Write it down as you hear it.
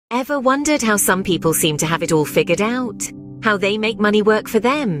Ever wondered how some people seem to have it all figured out? How they make money work for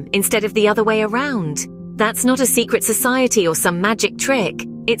them instead of the other way around? That's not a secret society or some magic trick.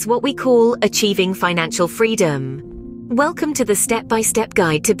 It's what we call achieving financial freedom. Welcome to the step-by-step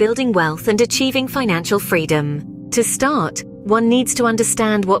guide to building wealth and achieving financial freedom. To start, one needs to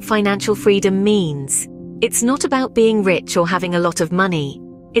understand what financial freedom means. It's not about being rich or having a lot of money.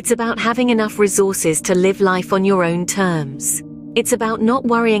 It's about having enough resources to live life on your own terms. It's about not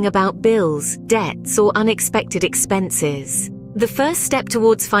worrying about bills, debts, or unexpected expenses. The first step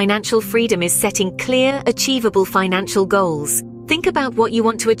towards financial freedom is setting clear, achievable financial goals. Think about what you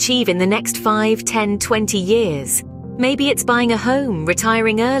want to achieve in the next 5, 10, 20 years. Maybe it's buying a home,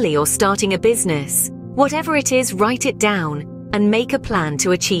 retiring early, or starting a business. Whatever it is, write it down and make a plan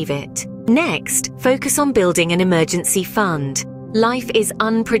to achieve it. Next, focus on building an emergency fund. Life is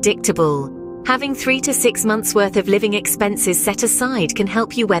unpredictable. Having 3 to 6 months' worth of living expenses set aside can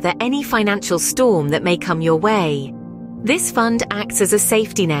help you weather any financial storm that may come your way. This fund acts as a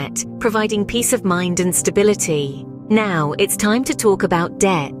safety net, providing peace of mind and stability. Now, it's time to talk about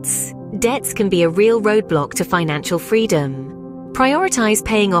debts. Debts can be a real roadblock to financial freedom. Prioritize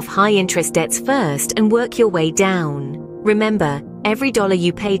paying off high-interest debts first and work your way down. Remember, every dollar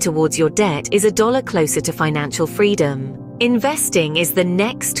you pay towards your debt is a dollar closer to financial freedom. Investing is the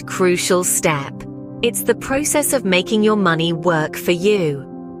next crucial step. It's the process of making your money work for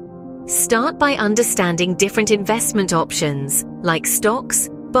you. Start by understanding different investment options, like stocks,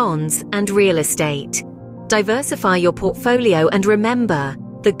 bonds, and real estate. Diversify your portfolio and remember,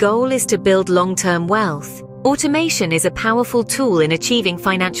 the goal is to build long-term wealth. Automation is a powerful tool in achieving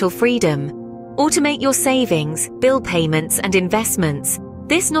financial freedom. Automate your savings, bill payments, and investments.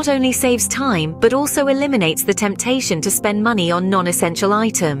 This not only saves time, but also eliminates the temptation to spend money on non-essential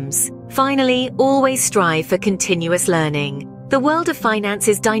items. Finally, always strive for continuous learning. The world of finance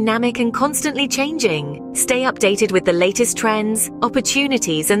is dynamic and constantly changing. Stay updated with the latest trends,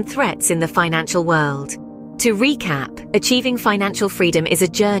 opportunities, and threats in the financial world. To recap, achieving financial freedom is a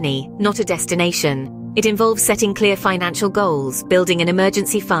journey, not a destination. It involves setting clear financial goals, building an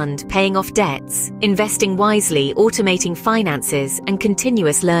emergency fund, paying off debts, investing wisely, automating finances, and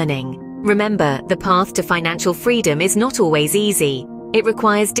continuous learning. Remember, the path to financial freedom is not always easy. It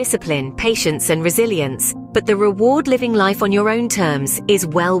requires discipline, patience, and resilience, but the reward living life on your own terms is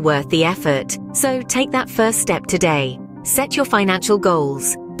well worth the effort. So take that first step today. Set your financial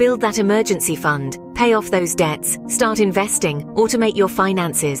goals, build that emergency fund, pay off those debts, start investing, automate your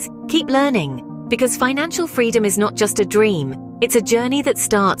finances, keep learning. Because financial freedom is not just a dream, it's a journey that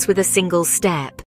starts with a single step.